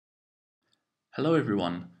Hello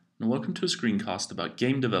everyone, and welcome to a screencast about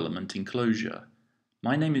game development in Clojure.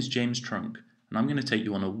 My name is James Trunk, and I'm going to take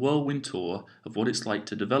you on a whirlwind tour of what it's like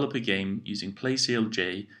to develop a game using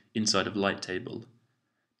play-clj inside of Lighttable.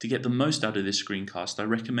 To get the most out of this screencast, I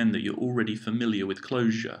recommend that you're already familiar with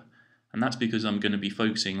Clojure, and that's because I'm going to be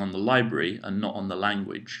focusing on the library and not on the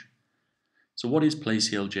language. So what is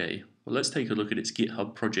play-clj? Well, let's take a look at its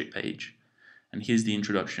GitHub project page. And here's the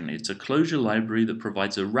introduction. It's a Clojure library that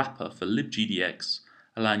provides a wrapper for libgdx,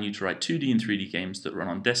 allowing you to write 2D and 3D games that run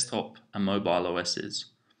on desktop and mobile OSs.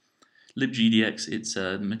 libgdx, it's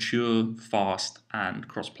a mature, fast, and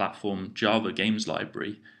cross-platform Java games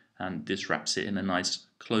library, and this wraps it in a nice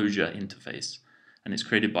Clojure interface. And it's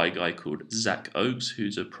created by a guy called Zach Oakes,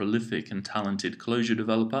 who's a prolific and talented Clojure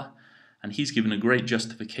developer, and he's given a great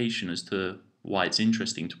justification as to why it's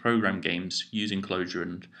interesting to program games using Clojure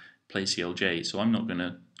and play-clj, so I'm not going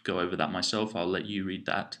to go over that myself. I'll let you read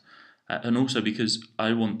that. And also because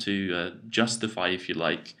I want to justify, if you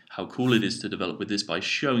like, how cool it is to develop with this by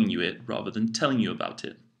showing you it rather than telling you about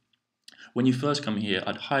it. When you first come here,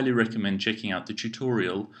 I'd highly recommend checking out the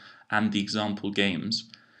tutorial and the example games.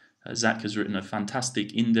 Zach has written a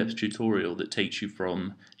fantastic in-depth tutorial that takes you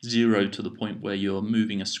from zero to the point where you're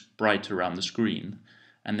moving a sprite around the screen.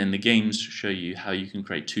 And then the games show you how you can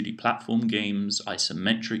create 2D platform games,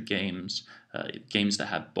 isometric games, games that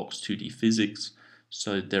have box 2D physics.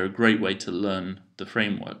 So they're a great way to learn the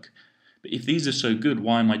framework. But if these are so good,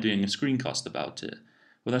 why am I doing a screencast about it?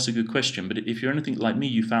 Well, that's a good question, but if you're anything like me,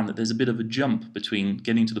 you found that there's a bit of a jump between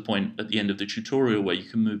getting to the point at the end of the tutorial where you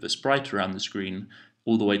can move a sprite around the screen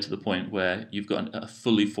all the way to the point where you've got a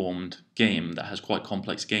fully formed game that has quite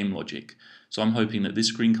complex game logic. So I'm hoping that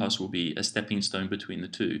this screencast will be a stepping stone between the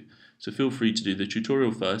two. So feel free to do the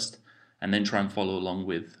tutorial first and then try and follow along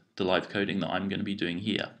with the live coding that I'm going to be doing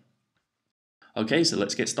here. Okay, so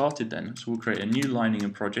let's get started then. So we'll create a new line in a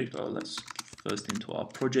project. Let's first into our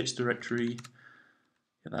projects directory.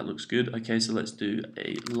 Yeah, that looks good. Okay, so let's do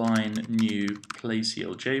a line new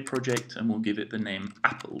play-clj project and we'll give it the name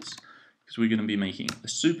apples, because we're going to be making a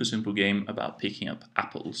super simple game about picking up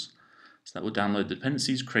apples. So that will download the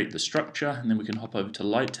dependencies, create the structure, and then we can hop over to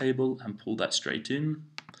Lighttable and pull that straight in.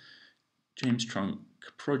 James Trunk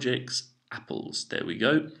projects apples. There we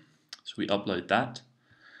go. So we upload that.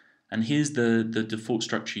 And here's the default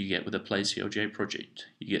structure you get with a play-clj project.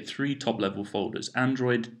 You get 3 top-level folders: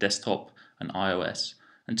 Android, desktop, and iOS.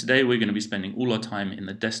 And today we're going to be spending all our time in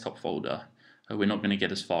the desktop folder. We're not going to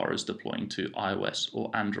get as far as deploying to iOS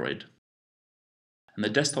or Android. And the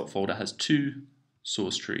desktop folder has 2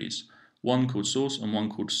 source trees, one called source and one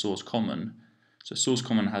called source common. So source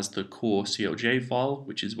common has the core CLJ file,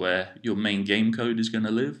 which is where your main game code is going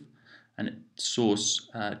to live, and source,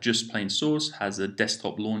 just plain source, has a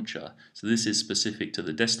desktop launcher. So this is specific to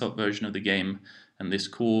the desktop version of the game, and this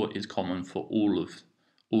core is common for all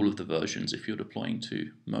of the versions if you're deploying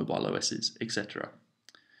to mobile OSs, etc.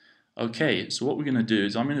 Okay, so what we're going to do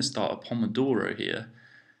is I'm going to start a Pomodoro here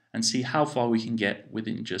and see how far we can get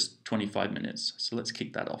within just 25 minutes. So let's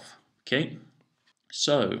kick that off. Okay,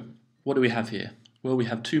 so what do we have here? Well, we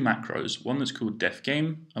have 2 macros, one that's called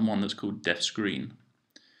defGame and one that's called defScreen.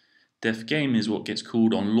 defGame is what gets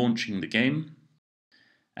called on launching the game,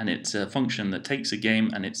 and it's a function that takes a game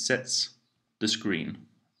and it sets the screen.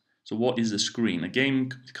 So what is a screen? A game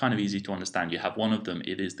is kind of easy to understand. You have one of them,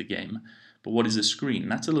 it is the game. But what is a screen?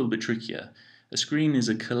 That's a little bit trickier. A screen is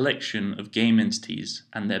a collection of game entities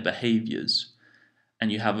and their behaviors,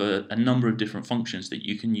 and you have a number of different functions that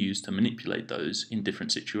you can use to manipulate those in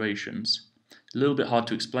different situations. It's a little bit hard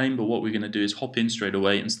to explain, but what we're going to do is hop in straight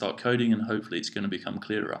away and start coding, and hopefully it's going to become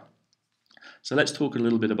clearer. So let's talk a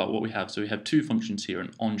little bit about what we have. So we have 2 functions here: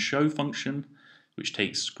 an onShow function, which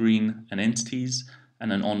takes screen and entities,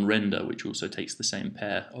 and an onRender, which also takes the same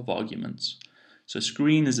pair of arguments. So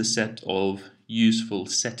screen is a set of useful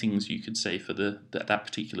settings, you could say, for that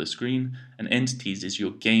particular screen, and entities is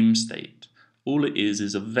your game state. All it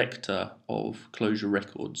is a vector of Clojure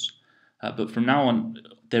records. But from now on,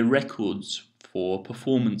 they're records for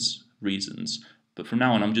performance reasons. But from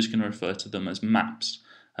now on, I'm just going to refer to them as maps,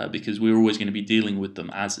 because we're always going to be dealing with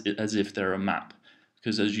them as if they're a map.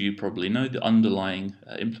 Because as you probably know, the underlying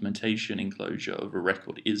implementation in Clojure of a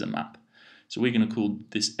record is a map. So we're going to call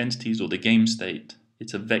this entities, or the game state,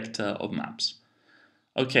 it's a vector of maps.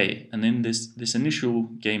 Okay, and then this initial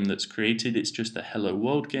game that's created, it's just a hello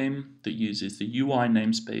world game that uses the UI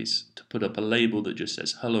namespace to put up a label that just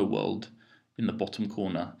says hello world in the bottom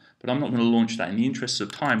corner. But I'm not going to launch that. In the interest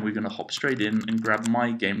of time, we're going to hop straight in and grab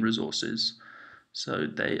my game resources. So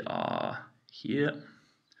they are here.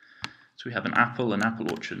 So we have an apple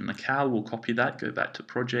orchard, and a cow. We'll copy that, go back to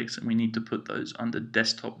projects, and we need to put those under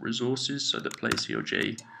desktop resources so that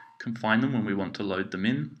play-clj can find them when we want to load them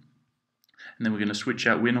in. And then we're going to switch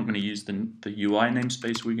out. We're not going to use the UI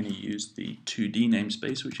namespace. We're going to use the 2D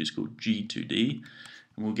namespace, which is called G2D.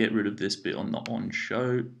 And we'll get rid of this bit on the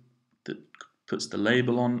onShow that puts the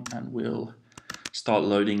label on, and we'll start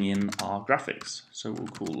loading in our graphics. So we'll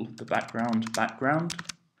call the background,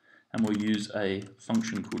 and we'll use a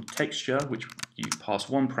function called texture, which you pass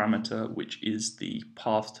one parameter, which is the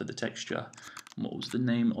path to the texture. And what was the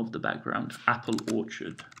name of the background? Apple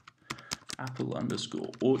orchard.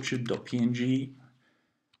 Apple_orchard.png.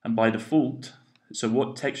 And by default, so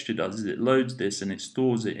what texture does is it loads this and it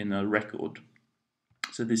stores it in a record.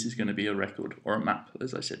 So this is going to be a record or a map.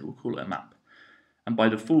 As I said, we'll call it a map. And by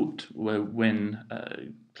default, when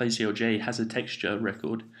play-clj has a texture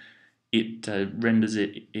record, it renders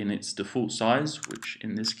it in its default size, which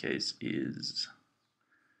in this case is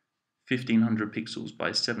 1500 pixels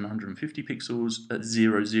by 750 pixels at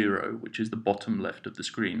 0, 0, which is the bottom left of the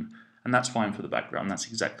screen. And that's fine for the background. That's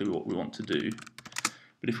exactly what we want to do.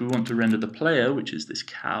 But if we want to render the player, which is this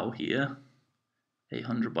cow here,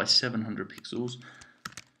 800 by 700 pixels,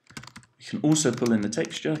 we can also pull in the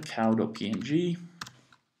texture, cow.png.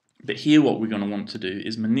 But here what we're going to want to do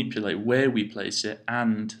is manipulate where we place it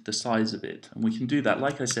and the size of it. And we can do that,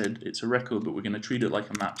 like I said, it's a record, but we're going to treat it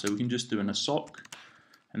like a map. So we can just do an assoc,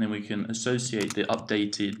 and then we can associate the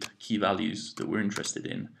updated key values that we're interested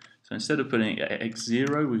in. So instead of putting it at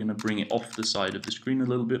x0, we're going to bring it off the side of the screen a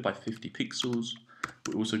little bit by 50 pixels.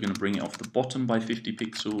 We're also going to bring it off the bottom by 50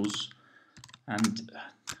 pixels. And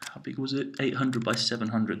how big was it? 800 by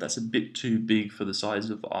 700. That's a bit too big for the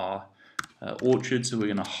size of our orchard, so we're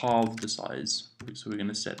going to halve the size. So we're going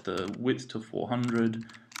to set the width to 400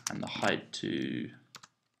 and the height to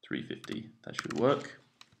 350. That should work.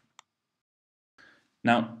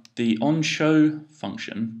 Now, the onShow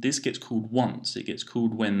function, this gets called once. It gets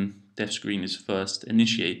called when dev screen is first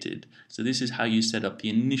initiated. So this is how you set up the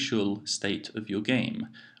initial state of your game.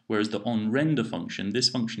 Whereas the onRender function, this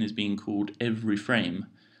function is being called every frame.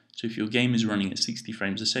 So if your game is running at 60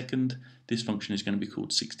 frames a second, this function is going to be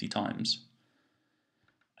called 60 times.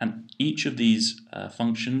 And each of these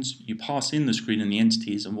functions, you pass in the screen and the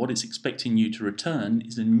entities, and what it's expecting you to return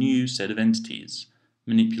is a new set of entities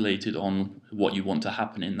manipulated on what you want to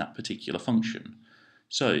happen in that particular function.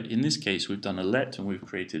 So in this case, we've done a let and we've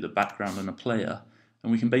created a background and a player,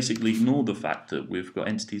 and we can basically ignore the fact that we've got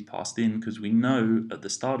entities passed in because we know at the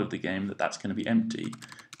start of the game that that's going to be empty,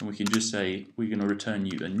 and we can just say we're going to return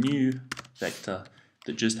you a new vector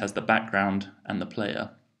that just has the background and the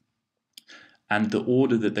player. And the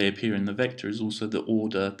order that they appear in the vector is also the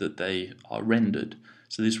order that they are rendered.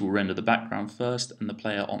 So this will render the background first and the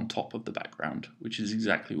player on top of the background, which is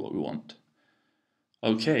exactly what we want.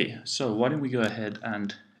 Okay, so why don't we go ahead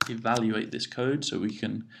and evaluate this code so we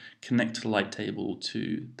can connect the light table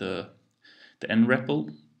to the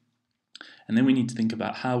nREPL. And then we need to think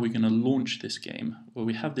about how we're going to launch this game. Well,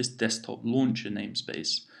 we have this desktop launcher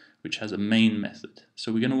namespace, which has a main method.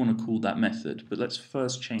 So we're going to want to call that method, but let's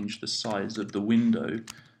first change the size of the window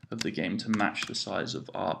of the game to match the size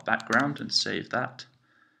of our background and save that.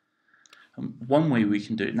 And one way we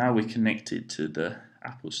can do it, now we're connected to the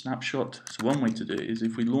Apple snapshot, so one way to do it is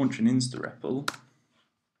if we launch an InstaREPL, we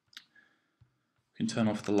can turn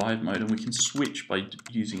off the live mode and we can switch by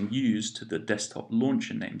using use to the desktop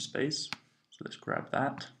launcher namespace. So let's grab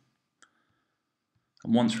that.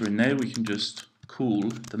 And once we're in there, we can just call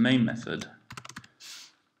the main method.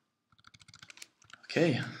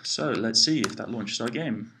 Okay, so let's see if that launches our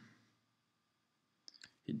game.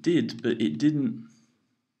 It did, but it didn't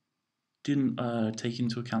take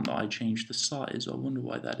into account that I changed the size. I wonder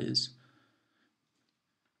why that is.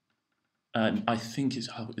 I think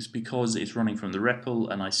it's because it's running from the REPL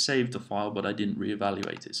and I saved the file, but I didn't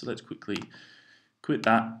reevaluate it. So let's quickly quit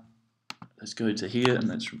that. Let's go to here and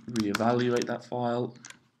let's reevaluate that file.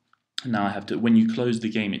 And now I have to, when you close the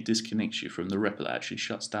game, it disconnects you from the REPL. It actually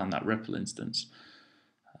shuts down that REPL instance.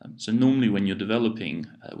 So normally when you're developing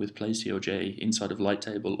with play-clj inside of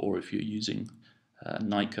Lighttable, or if you're using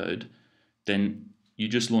Nightcode, then you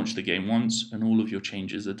just launch the game once and all of your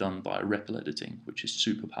changes are done by REPL editing, which is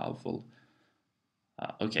super powerful.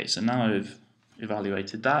 Okay, so now I've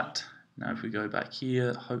evaluated that. Now if we go back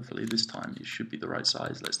here, hopefully this time it should be the right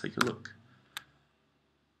size. Let's take a look.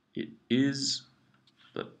 It is,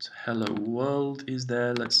 but hello world is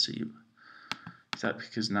there. Let's see. Is that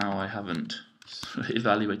because now I haven't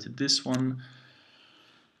evaluated this one?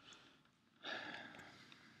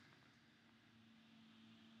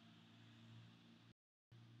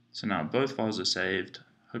 So now both files are saved.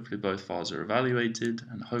 Hopefully both files are evaluated,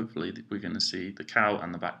 and hopefully we're going to see the cow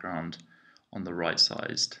and the background on the right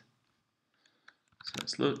sized. So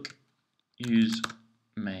let's look, use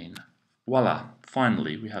main. Voila,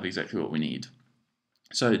 finally we have exactly what we need.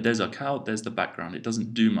 So there's our cow, there's the background. It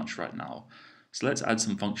doesn't do much right now. So let's add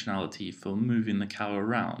some functionality for moving the cow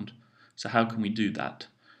around. So how can we do that?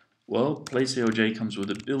 Well, play-clj comes with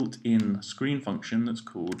a built-in screen function that's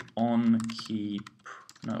called onKey.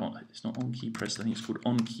 No, it's not onKey press. I think it's called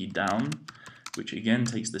onKey down, which again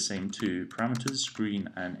takes the same two parameters, screen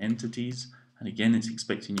and entities, and again it's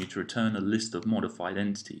expecting you to return a list of modified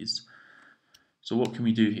entities. So what can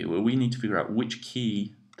we do here? Well, we need to figure out which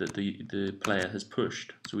key that the player has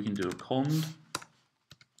pushed. So we can do a cond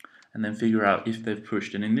and then figure out if they've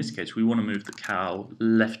pushed, and in this case we want to move the cow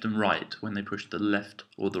left and right when they push the left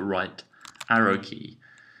or the right arrow key.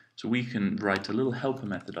 So we can write a little helper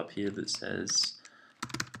method up here that says,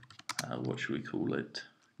 what should we call it?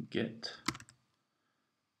 Get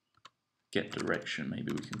direction,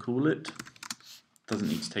 maybe we can call it. Doesn't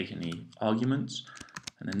need to take any arguments,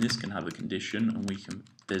 and then this can have a condition, and we can,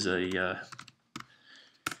 there's a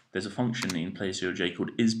function in play-clj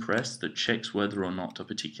called isPressed that checks whether or not a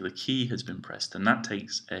particular key has been pressed, and that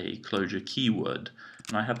takes a Clojure keyword.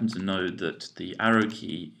 And I happen to know that the arrow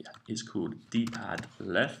key is called D-pad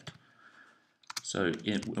left. So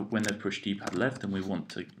when they've pushed D-pad left, then we want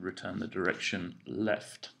to return the direction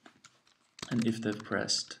left. And if they've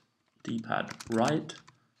pressed D-pad right,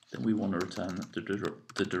 then we want to return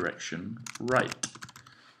the direction right.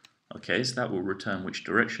 Okay, so that will return which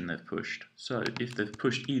direction they've pushed. So if they've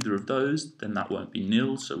pushed either of those, then that won't be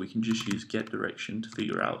nil, so we can just use getDirection to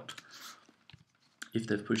figure out if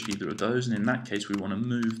they've pushed either of those, and in that case we want to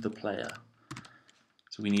move the player.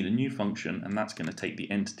 So we need a new function, and that's going to take the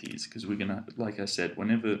entities, because we're going to, like I said,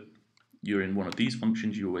 whenever you're in one of these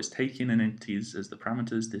functions, you always take in an entities as the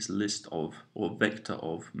parameters, this list of, or vector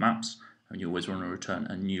of maps, and you always want to return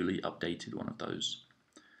a newly updated one of those.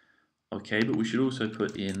 Okay, but we should also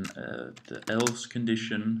put in the else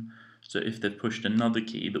condition. So if they've pushed another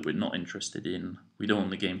key that we're not interested in, we don't want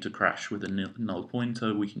the game to crash with a null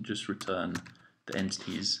pointer, we can just return the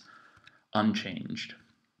entities unchanged.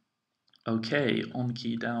 Okay, on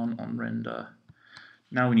key down, on render.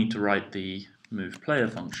 Now we need to write the move player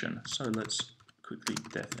function. So let's quickly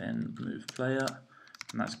defn move player,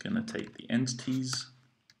 and that's going to take the entities.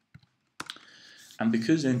 And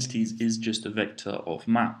because entities is just a vector of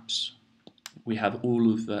maps, we have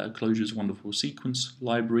all of Clojure's wonderful sequence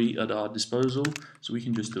library at our disposal, so we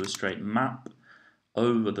can just do a straight map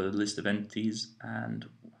over the list of entities. And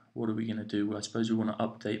what are we going to do? Well, I suppose we want to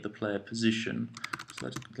update the player position.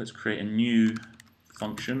 So let's create a new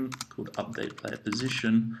function called update player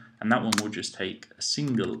position, and that one will just take a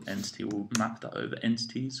single entity. We'll map that over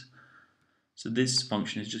entities. So this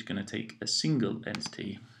function is just going to take a single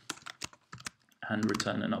entity and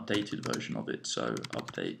return an updated version of it. So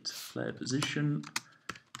update player position.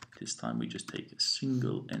 This time we just take a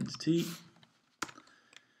single entity.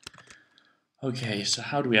 Okay, so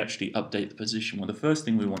how do we actually update the position? Well, the first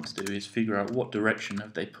thing we want to do is figure out what direction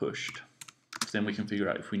have they pushed. So then we can figure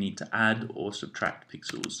out if we need to add or subtract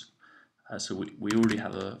pixels. So we already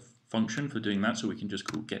have a function for doing that, so we can just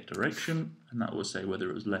call getDirection, and that will say whether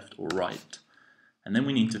it was left or right. And then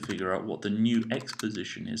we need to figure out what the new X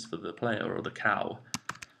position is for the player or the cow.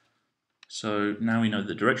 So now we know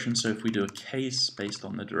the direction, so if we do a case based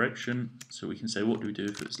on the direction, so we can say what do we do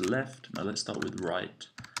if it's left? Now let's start with right.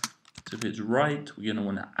 So if it's right, we're going to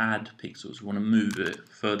want to add pixels. We want to move it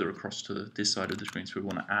further across to this side of the screen, so we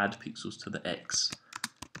want to add pixels to the X.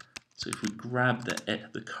 So if we grab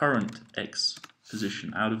the current X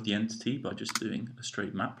position out of the entity by just doing a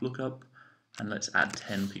straight map lookup, and let's add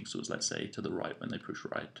 10 pixels, let's say, to the right when they push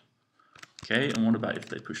right. Okay, and what about if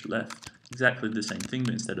they push left? Exactly the same thing,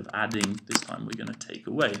 but instead of adding, this time we're going to take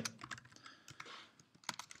away.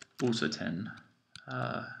 Also 10.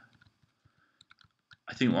 I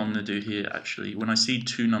think what I'm going to do here, actually, when I see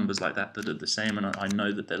two numbers like that that are the same, and I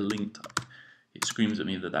know that they're linked, it screams at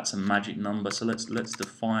me that that's a magic number. So let's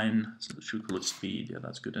define, so should we call it speed? Yeah,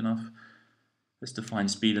 that's good enough. Let's define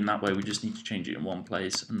speed, and that way we just need to change it in one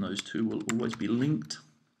place, and those two will always be linked.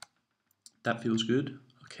 That feels good.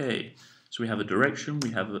 Okay, so we have a direction, we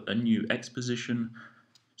have a new X position.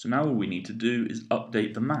 So now all we need to do is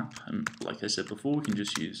update the map, and like I said before, we can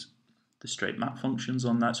just use the straight map functions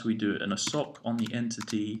on that. So we do it in a sock on the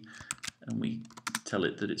entity, and we tell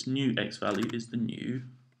it that its new X value is the new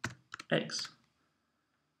X.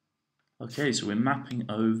 Okay, so we're mapping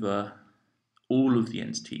over all of the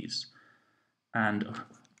entities. And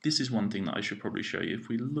this is one thing that I should probably show you. If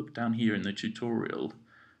we look down here in the tutorial,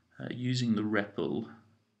 using the REPL,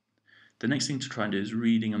 The next thing to try and do is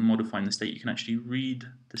reading and modifying the state. You can actually read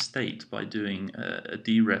the state by doing a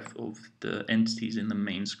deref of the entities in the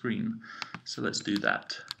main screen. So let's do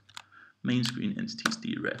that. Main screen entities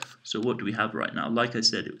deref. So what do we have right now? Like I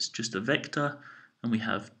said, it was just a vector, and we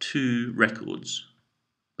have 2 records.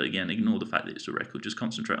 But again, ignore the fact that it's a record, just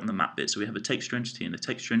concentrate on the map bit. So we have a texture entity and a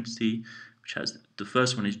texture entity, which has, the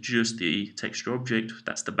first one is just the texture object,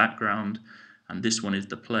 that's the background, and this one is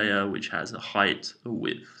the player, which has a height, a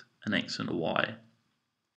width, an X and a Y.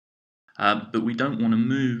 But we don't want to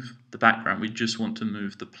move the background, we just want to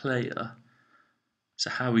move the player. So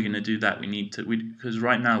how are we going to do that? We need to, because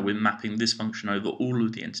right now we're mapping this function over all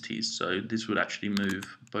of the entities, so this would actually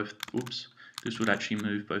move both, this would actually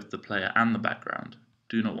move both the player and the background.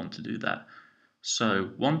 Do not want to do that.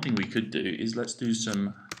 So one thing we could do is let's do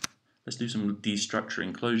some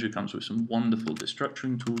destructuring. Clojure comes with some wonderful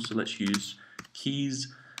destructuring tools, so let's use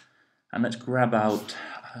keys, and let's grab out,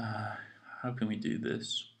 how can we do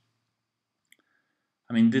this?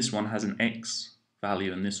 I mean, this one has an X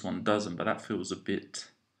value and this one doesn't, but that feels a bit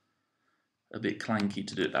clanky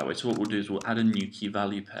to do it that way. So what we'll do is we'll add a new key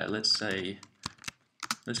value pair. Let's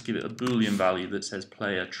give it a Boolean value that says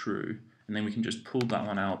player true, and then we can just pull that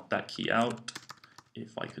one out, that key out,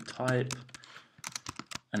 if I could type,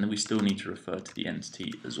 and then we still need to refer to the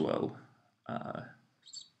entity as well.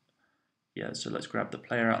 Yeah, so let's grab the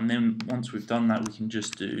player out, and then once we've done that, we can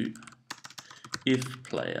just do if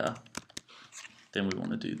player, then we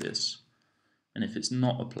want to do this. And if it's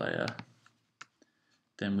not a player,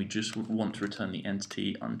 then we just want to return the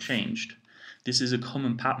entity unchanged. This is a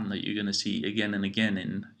common pattern that you're going to see again and again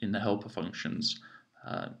in the helper functions.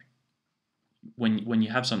 When you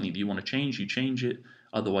have something that you want to change, you change it,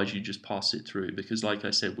 otherwise you just pass it through, because like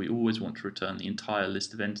I said, we always want to return the entire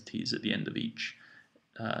list of entities at the end of each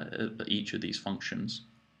of these functions.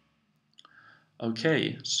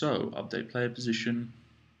 Okay, so update player position.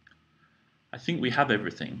 I think we have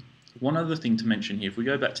everything. One other thing to mention here, if we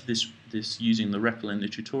go back to this using the REPL in the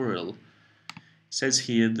tutorial, it says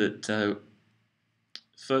here that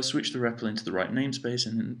first switch the REPL into the right namespace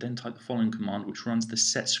and then type the following command, which runs the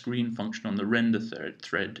set screen function on the render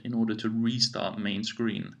thread in order to restart main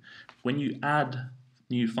screen. When you add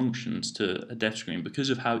new functions to a dev screen, because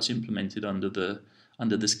of how it's implemented under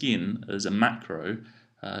the skin as a macro,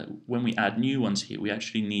 when we add new ones here,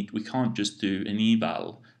 we can't just do an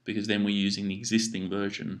eval, because then we're using the existing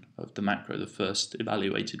version of the macro, the first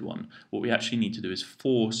evaluated one. What we actually need to do is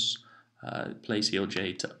force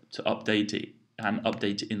play-clj to update it, and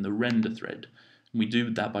update it in the render thread. And we do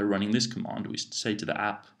that by running this command. We say to the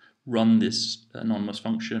app, run this anonymous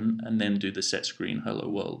function, and then do the set screen hello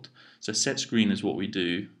world. So set screen is what we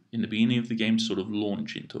do in the beginning of the game to sort of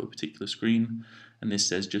launch into a particular screen, and this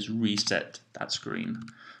says just reset that screen.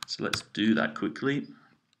 So let's do that quickly.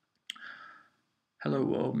 Hello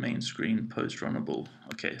world main screen post runnable.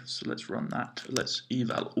 Okay, so let's run that. Let's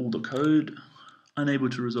eval all the code. Unable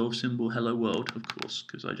to resolve symbol hello world, of course,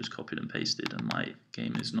 because I just copied and pasted, and my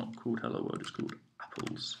game is not called hello world, it's called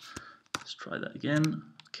apples. Let's try that again.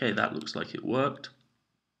 Okay, that looks like it worked.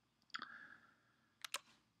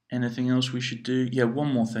 Anything else we should do? Yeah,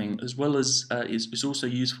 one more thing. As well as it's also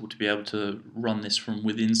useful to be able to run this from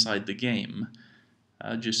within inside the game,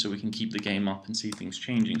 just so we can keep the game up and see things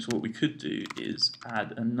changing. So what we could do is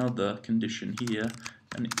add another condition here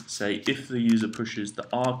and say if the user pushes the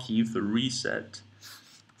R key for reset,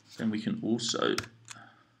 then we can also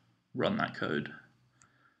run that code.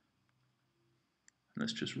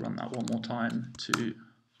 Let's just run that one more time to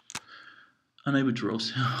unable to roll.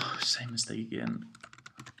 Same mistake again.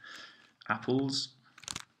 Apples.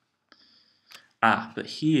 But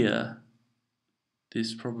here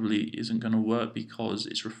this probably isn't going to work because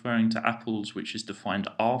it's referring to apples, which is defined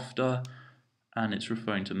after, and it's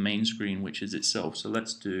referring to main screen, which is itself. So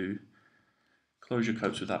let's do, Clojure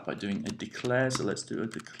copes with that by doing a declare. So let's do a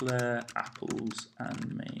declare apples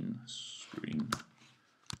and main screen.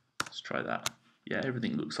 Let's try that. Yeah,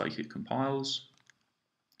 everything looks like it compiles.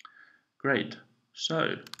 Great.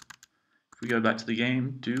 So if we go back to the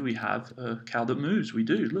game, do we have a cow that moves? We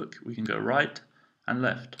do. Look, we can go right and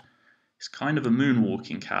left. It's kind of a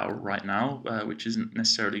moonwalking cow right now, which isn't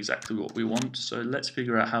necessarily exactly what we want. So let's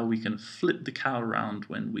figure out how we can flip the cow around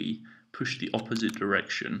when we push the opposite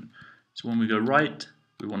direction. So when we go right,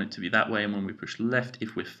 we want it to be that way, and when we push left,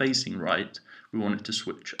 if we're facing right, we want it to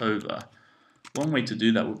switch over. One way to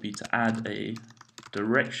do that would be to add a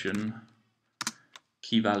direction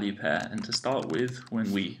key value pair, and to start with,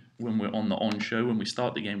 when we're on the on show, when we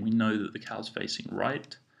start the game, we know that the cow's facing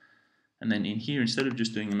right. And then in here, instead of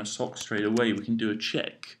just doing a sock straight away, we can do a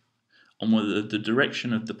check on whether the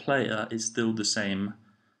direction of the player is still the same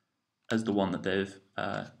as the one that they've,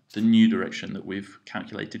 the new direction that we've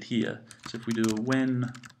calculated here. So if we do a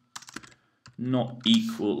when not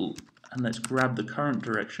equal, and let's grab the current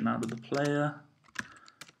direction out of the player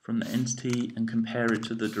from the entity and compare it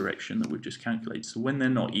to the direction that we've just calculated. So when they're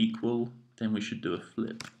not equal, then we should do a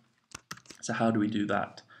flip. So how do we do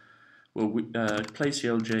that? Well,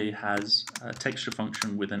 play-clj has a texture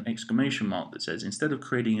function with an exclamation mark that says, instead of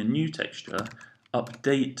creating a new texture,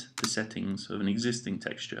 update the settings of an existing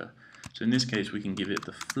texture. So in this case, we can give it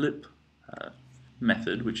the flip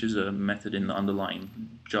method, which is a method in the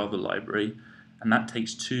underlying Java library, and that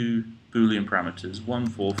takes two Boolean parameters, one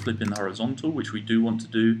for flipping the horizontal, which we do want to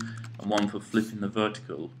do, and one for flipping the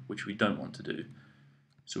vertical, which we don't want to do.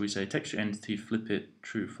 So we say texture entity, flip it,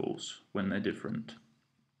 true, false, when they're different.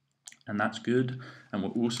 And that's good, and we're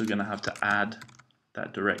also going to have to add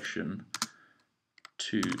that direction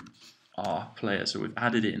to our player. So we've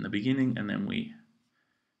added it in the beginning, and then we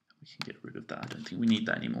can get rid of that. I don't think we need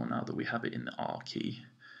that anymore now that we have it in the R key.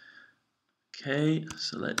 Okay,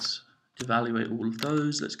 so let's evaluate all of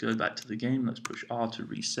those. Let's go back to the game. Let's push R to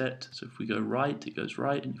reset. So if we go right, it goes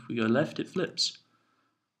right, and if we go left, it flips.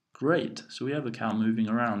 Great, so we have a cow moving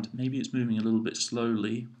around. Maybe it's moving a little bit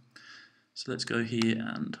slowly. So let's go here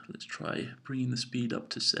and let's try bringing the speed up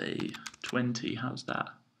to, say, 20. How's that?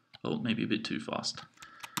 Oh, maybe a bit too fast.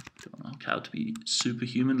 Don't want our cow to be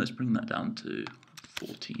superhuman. Let's bring that down to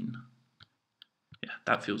 14. Yeah,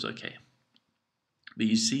 that feels okay. But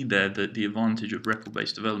you see there that the advantage of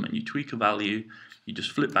REPL-based development, you tweak a value, you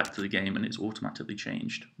just flip back to the game and it's automatically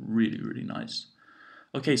changed. Really, really nice.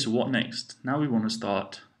 Okay, so what next? Now we want to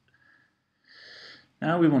start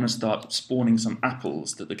spawning some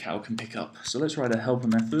apples that the cow can pick up. So let's write a helper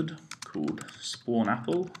method called spawn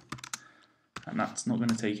apple, and that's not going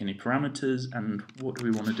to take any parameters. And what do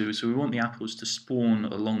we want to do? So we want the apples to spawn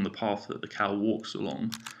along the path that the cow walks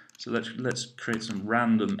along. So let's create some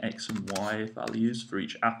random x and y values for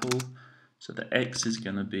each apple. So the x is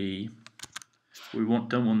going to be, we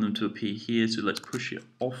don't want them to appear here, so let's push it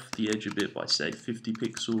off the edge a bit by, say, 50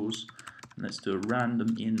 pixels. And let's do a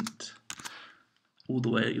random int all the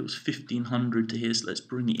way, it was 1500 to here, so let's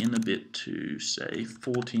bring it in a bit to, say,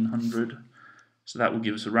 1400. So that will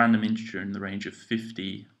give us a random integer in the range of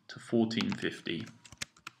 50 to 1450.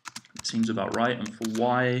 It seems about right. And for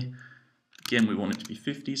y, again, we want it to be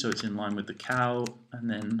 50, so it's in line with the cow, and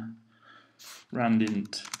then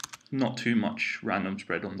randint, not too much random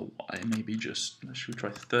spread on the y, maybe just, should we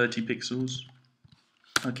try 30 pixels?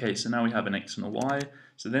 Okay, so now we have an x and a y,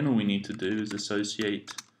 so then all we need to do is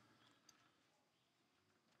associate.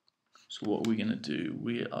 So what we're going to do,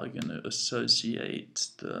 we are going to associate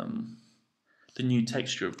the new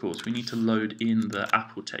texture, of course. We need to load in the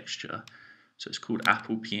apple texture. So it's called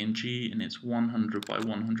apple PNG, and it's 100 by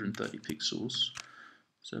 130 pixels.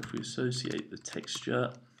 So if we associate the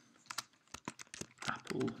texture,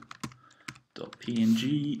 apple.png,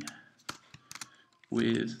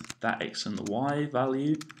 with that x and the y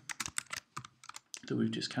value that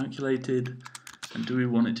we've just calculated, and do we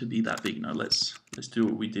want it to be that big? No, let's do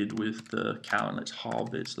what we did with the cow and let's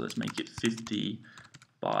halve it. So let's make it 50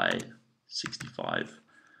 by 65.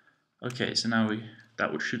 Okay, so now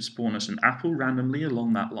that should spawn us an apple randomly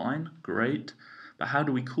along that line. Great. But how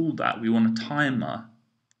do we call that? We want a timer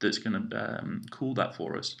that's going to call that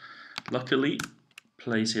for us. Luckily,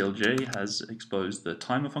 play-clj has exposed the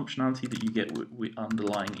timer functionality that you get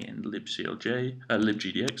underlying in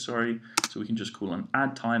libgdx, sorry. So we can just call an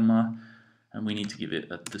add timer, and we need to give it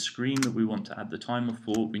the screen that we want to add the timer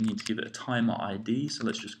for. We need to give it a timer ID, so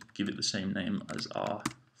let's just give it the same name as our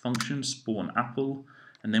function, spawn apple,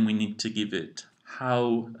 and then we need to give it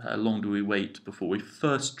how long do we wait before we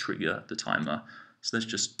first trigger the timer. So let's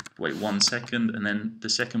just wait 1 second, and then the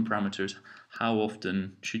second parameter is how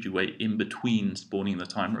often should you wait in between spawning the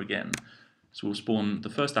timer again. So we'll spawn the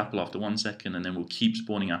first apple after 1 second, and then we'll keep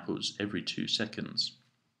spawning apples every 2 seconds.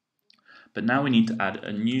 But now we need to add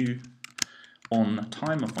a new on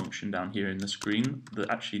timer function down here in the screen that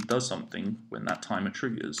actually does something when that timer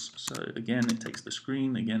triggers. So again, it takes the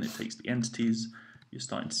screen, again it takes the entities. You're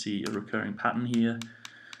starting to see a recurring pattern here.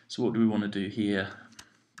 So what do we want to do here?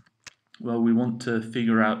 Well, we want to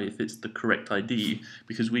figure out if it's the correct ID,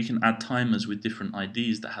 because we can add timers with different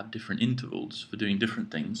IDs that have different intervals for doing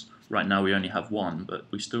different things. Right now we only have one, but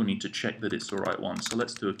we still need to check that it's the right one. So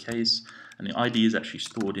let's do a case, and the ID is actually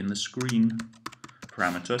stored in the screen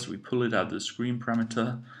parameter. So we pull it out of the screen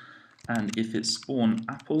parameter, and if it's spawn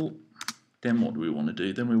apple, then what do we want to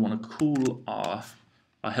do? Then we want to call our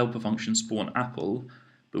helper function spawn apple,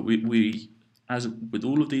 but as with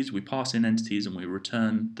all of these, we pass in entities and we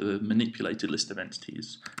return the manipulated list of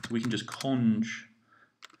entities. So we can just conj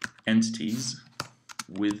entities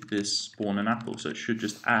with this spawn an apple. So it should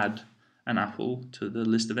just add an apple to the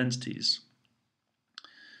list of entities.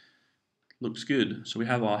 Looks good. So we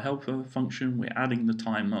have our helper function. We're adding the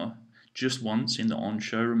timer just once in the on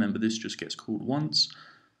show. Remember, this just gets called once.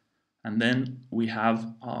 And then we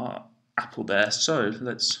have our apple there. So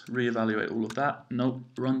let's reevaluate all of that. Nope,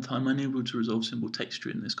 runtime unable to resolve simple texture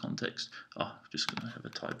in this context. Oh, I'm just going to have a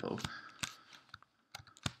typo.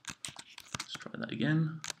 Let's try that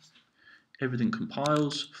again. Everything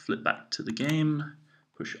compiles, flip back to the game,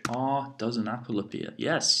 push R, does an apple appear?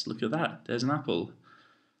 Yes, look at that, there's an apple.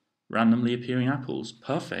 Randomly appearing apples,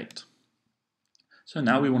 perfect. So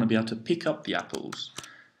now we want to be able to pick up the apples.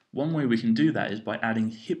 One way we can do that is by adding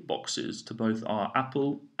hitboxes to both our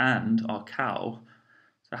apple and our cow.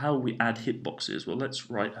 So how we add hitboxes? Well, let's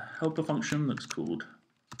write a helper function that's called,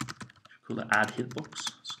 call it add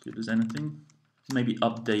hitbox, as good as anything. Maybe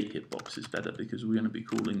update hitbox is better because we're going to be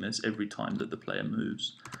calling this every time that the player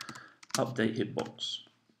moves. Update hitbox.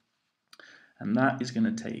 And that is going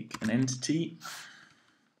to take an entity.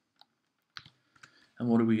 And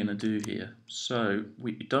what are we going to do here? So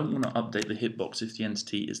we don't want to update the hitbox if the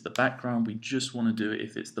entity is the background. We just want to do it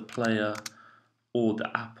if it's the player or the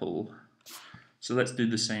apple. So let's do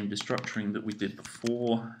the same destructuring that we did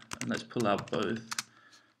before. And let's pull out both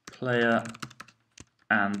player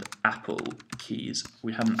and apple keys.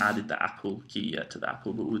 We haven't added the apple key yet to the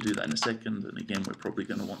apple, but we'll do that in a second. And again, we're probably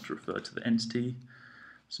going to want to refer to the entity.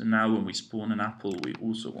 So now when we spawn an apple, we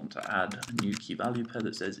also want to add a new key value pair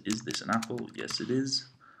that says, is this an apple? Yes, it is.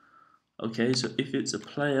 Okay, so if it's a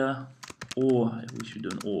player, or we should do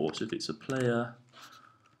an or, so if it's a player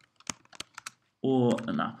or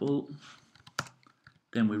an apple,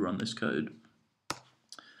 then we run this code.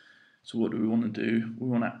 So what do we want to do? We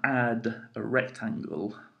want to add a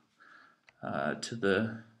rectangle to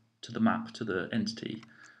the map, to the entity.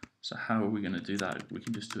 So how are we going to do that? We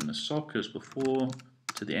can just do an assoc as before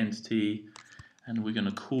to the entity, and we're going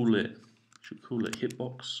to call it, should call it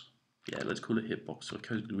hitbox. Yeah, let's call it hitbox. So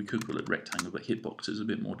we could call it rectangle, but hitbox is a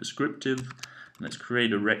bit more descriptive. And let's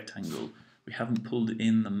create a rectangle. We haven't pulled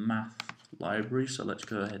in the math library, so let's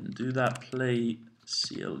go ahead and do that. play-clj.math.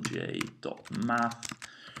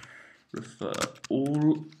 Refer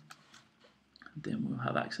all, then we'll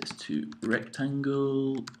have access to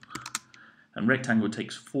rectangle, and rectangle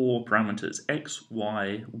takes 4 parameters: x,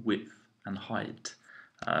 y, width, and height.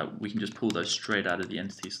 We can just pull those straight out of the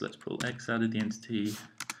entity, so let's pull x out of the entity,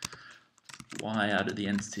 y out of the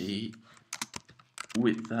entity,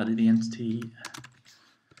 width out of the entity,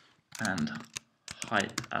 and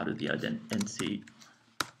height out of the entity.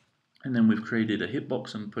 And then we've created a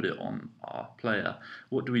hitbox and put it on our player.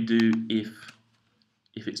 What do we do if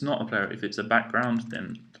it's not a player? If it's a background,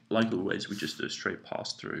 then like always, we just do a straight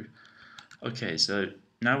pass through. Okay, so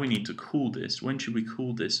now we need to call this. When should we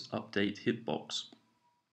call this update hitbox?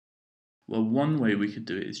 Well, one way we could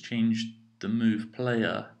do it is change the move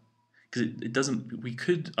player, because it doesn't. We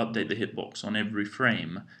could update the hitbox on every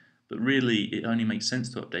frame, but really it only makes sense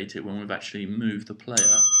to update it when we've actually moved the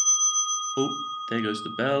player. Oh, there goes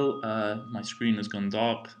the bell. My screen has gone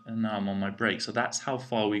dark and now I'm on my break. So that's how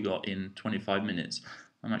far we got in 25 minutes.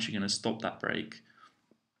 I'm actually going to stop that break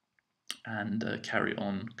and carry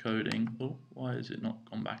on coding. Oh, why has it not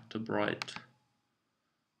gone back to bright?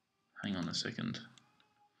 Hang on a second.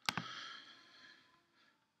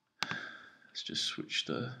 Let's just switch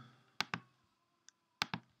the...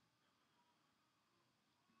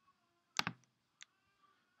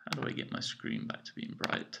 How do I get my screen back to being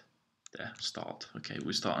bright? There, start. Okay,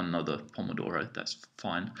 we start another Pomodoro, that's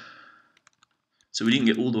fine. So we didn't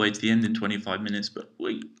get all the way to the end in 25 minutes, but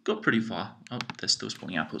we got pretty far. Oh, they're still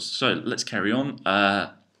spawning apples. So let's carry on.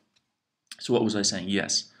 So what was I saying?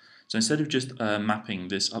 Yes. So instead of just mapping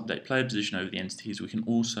this update player position over the entities, we can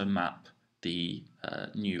also map the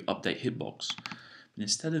new update hitbox. And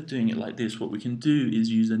instead of doing it like this, what we can do is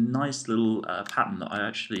use a nice little pattern that I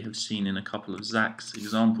actually have seen in a couple of Zach's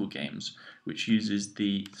example games, which uses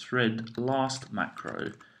the thread last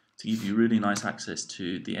macro to give you really nice access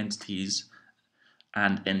to the entities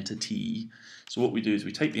and entity. So what we do is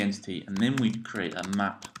we take the entity and then we create a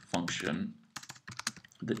map function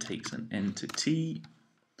that takes an entity,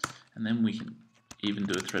 and then we can even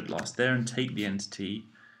do a thread last there and take the entity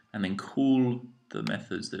and then call the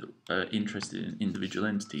methods that are interested in individual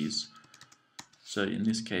entities. So in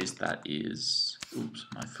this case that is, oops,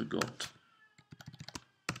 I forgot.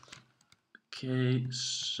 Okay,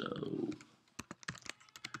 so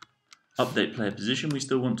update player position we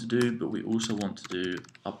still want to do, but we also want to do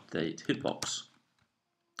update hitbox.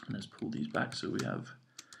 And let's pull these back so we have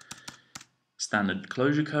standard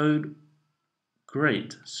Clojure code,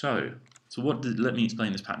 Great. So let me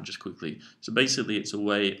explain this pattern just quickly. So basically, it's a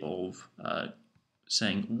way of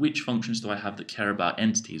saying which functions do I have that care about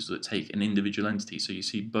entities that take an individual entity. So you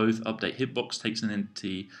see both update hitbox takes an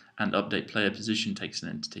entity and update player position takes an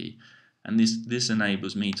entity. And this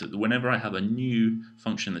enables me to, whenever I have a new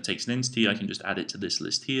function that takes an entity, I can just add it to this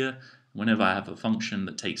list here. Whenever I have a function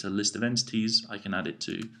that takes a list of entities, I can add it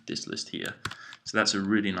to this list here. So that's a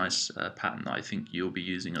really nice pattern that I think you'll be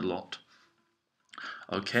using a lot.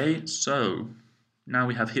 Okay, so now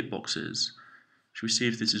we have hitboxes. Should we see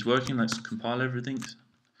if this is working? Let's compile everything.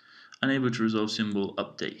 Unable to resolve symbol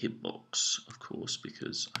update hitbox, of course,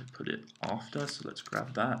 because I put it after. So let's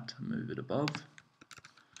grab that and move it above.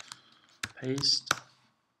 Paste.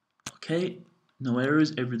 Okay, no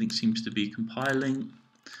errors. Everything seems to be compiling.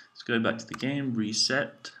 Let's go back to the game,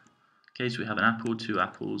 reset. Okay, so we have an apple, 2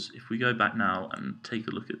 apples. If we go back now and take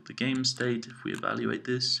a look at the game state, if we evaluate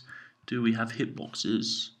this, do we have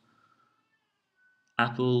hitboxes?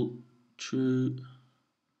 Apple, true,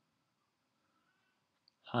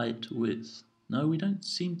 height, width. No, we don't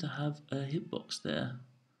seem to have a hitbox there.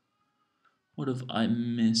 What have I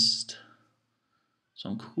missed? So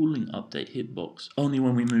I'm calling update hitbox only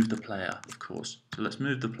when we move the player, of course. So let's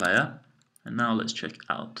move the player, and now let's check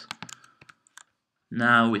out.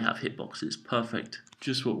 Now we have hitboxes. Perfect.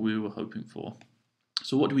 Just what we were hoping for.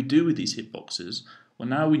 So what do we do with these hitboxes? Well,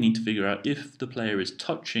 now we need to figure out if the player is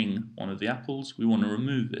touching one of the apples, we want to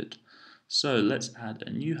remove it. So let's add a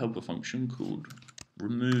new helper function called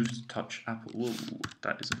remove touch apple. Whoa,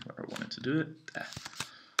 that isn't where I wanted to do it. There.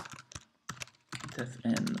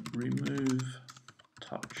 fn remove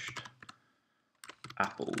touched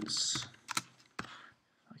apples.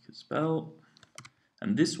 I could spell.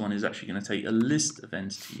 And this one is actually going to take a list of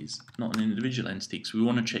entities, not an individual entity, because we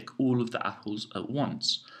want to check all of the apples at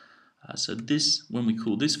once. So this, when we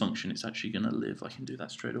call this function, it's actually going to live. I can do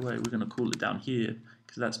that straight away. We're going to call it down here,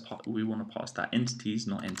 because that's part, we want to pass that entities,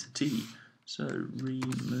 not entity. So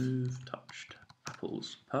remove touched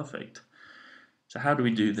apples. Perfect. So how do we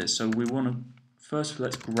do this? So we want to, first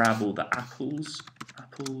let's grab all the apples.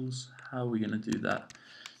 Apples, how are we going to do that?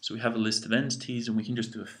 So we have a list of entities, and we can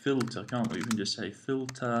just do a filter, can't we? We can just say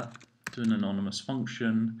filter, do an anonymous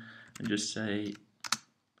function, and just say,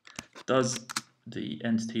 does the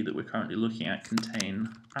entity that we're currently looking at contain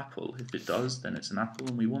apple? If it does, then it's an apple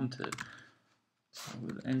and we want it. So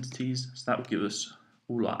with entities, so that will give us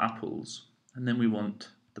all our apples. And then we want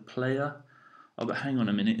the player. Oh, but hang on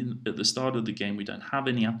a minute, at the start of the game we don't have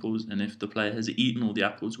any apples, and if the player has eaten all the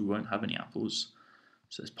apples, we won't have any apples.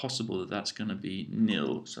 So it's possible that that's going to be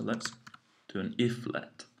nil. So let's do an if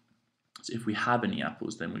let. So if we have any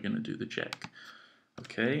apples, then we're going to do the check.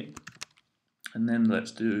 Okay. And then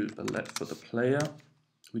let's do a let for the player.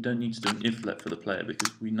 We don't need to do an if let for the player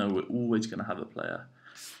because we know we're always going to have a player.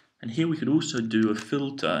 And here we could also do a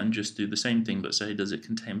filter and just do the same thing, but say, does it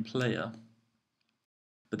contain player?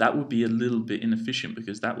 But that would be a little bit inefficient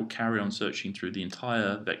because that will carry on searching through the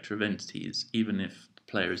entire vector of entities, even if the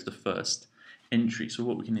player is the first entry. So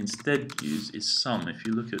what we can instead use is sum. If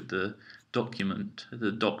you look at the document, the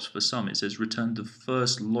docs for sum, it says return the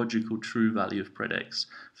first logical true value of pred x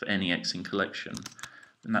for any x in collection.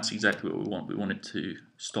 And that's exactly what we want. We want it to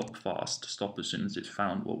stop fast, stop as soon as it's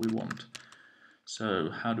found what we want. So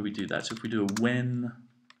how do we do that? So if we do a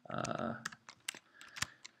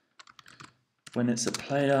when it's a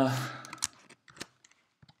player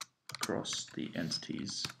across the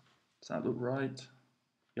entities, does that look right?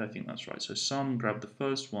 Yeah, I think that's right. So sum, grab the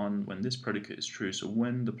first one when this predicate is true. So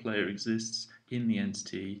when the player exists in the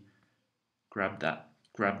entity, grab that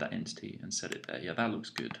entity and set it there. Yeah, that looks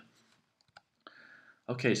good.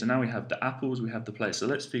 Okay, so now we have the apples, we have the player. So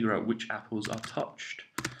let's figure out which apples are touched.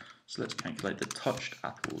 So let's calculate the touched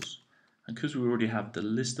apples. And because we already have the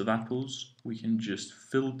list of apples, we can just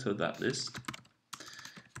filter that list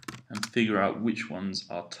and figure out which ones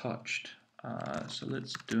are touched. So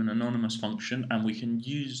let's do an anonymous function, and we can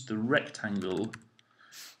use the rectangle.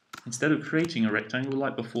 Instead of creating a rectangle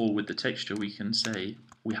like before with the texture, we can say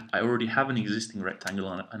I already have an existing rectangle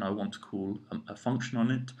on it, and I want to call a function on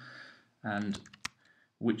it. And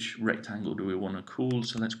which rectangle do we want to call?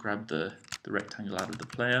 So let's grab the rectangle out of the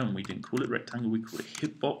player, and we didn't call it rectangle, we called it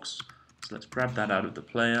hitbox. So let's grab that out of the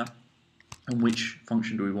player. And which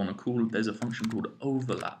function do we want to call? There's a function called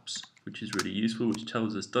overlaps, which is really useful, which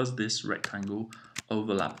tells us, does this rectangle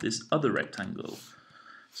overlap this other rectangle?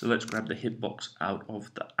 So let's grab the hitbox out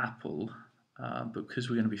of the apple. Because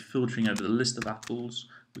we're going to be filtering over the list of apples,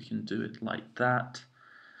 we can do it like that.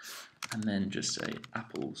 And then just say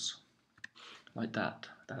apples, like that.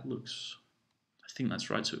 That looks, I think that's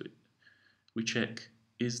right. So we check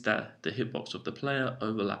is that the hitbox of the player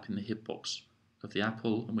overlapping the hitbox of the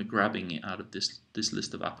apple, and we're grabbing it out of this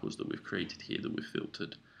list of apples that we've created here that we've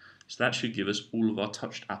filtered. So that should give us all of our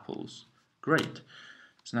touched apples. Great.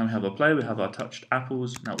 So now we have our player, we have our touched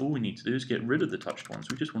apples. Now all we need to do is get rid of the touched ones.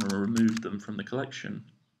 We just want to remove them from the collection.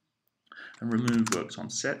 And remove works on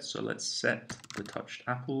set, so let's set the touched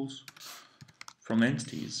apples from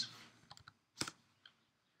entities. I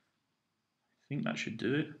think that should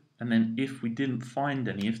do it. And then if we didn't find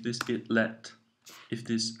any, if this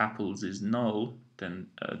apples is null, then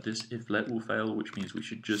this if let will fail, which means we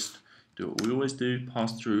should just do what we always do,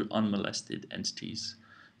 pass through unmolested entities.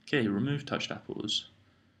 Okay, remove touched apples.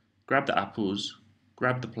 Grab the apples,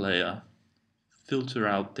 grab the player, filter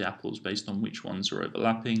out the apples based on which ones are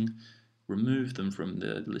overlapping, remove them from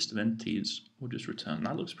the list of entities, or just return.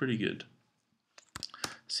 That looks pretty good.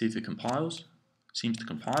 See if it compiles. Seems to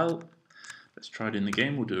compile. Let's try it in the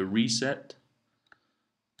game. We'll do a reset.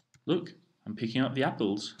 Look, I'm picking up the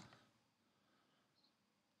apples.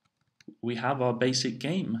 We have our basic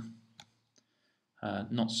game.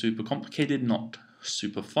 Not super complicated, not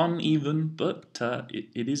super fun even, but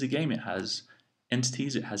it is a game. It has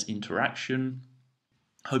entities, it has interaction.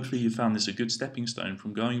 Hopefully you found this a good stepping stone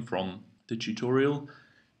from going from the tutorial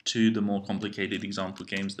to the more complicated example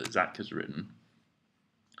games that Zach has written.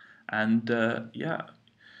 And yeah,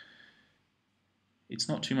 it's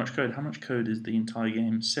not too much code. How much code is the entire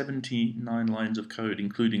game? 79 lines of code,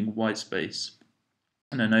 including white space.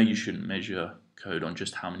 And I know you shouldn't measure code on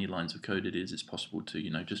just how many lines of code it is. It's possible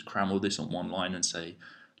to, just cram all this on one line and say,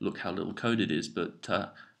 look how little code it is. But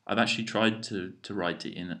I've actually tried to write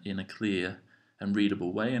it in a clear and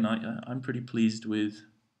readable way, and I'm pretty pleased with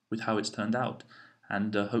how it's turned out.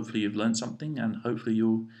 And hopefully you've learned something, and hopefully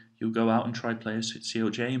you'll go out and try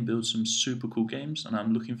play-clj and build some super cool games, and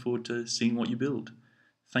I'm looking forward to seeing what you build.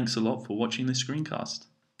 Thanks a lot for watching this screencast.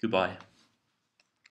 Goodbye.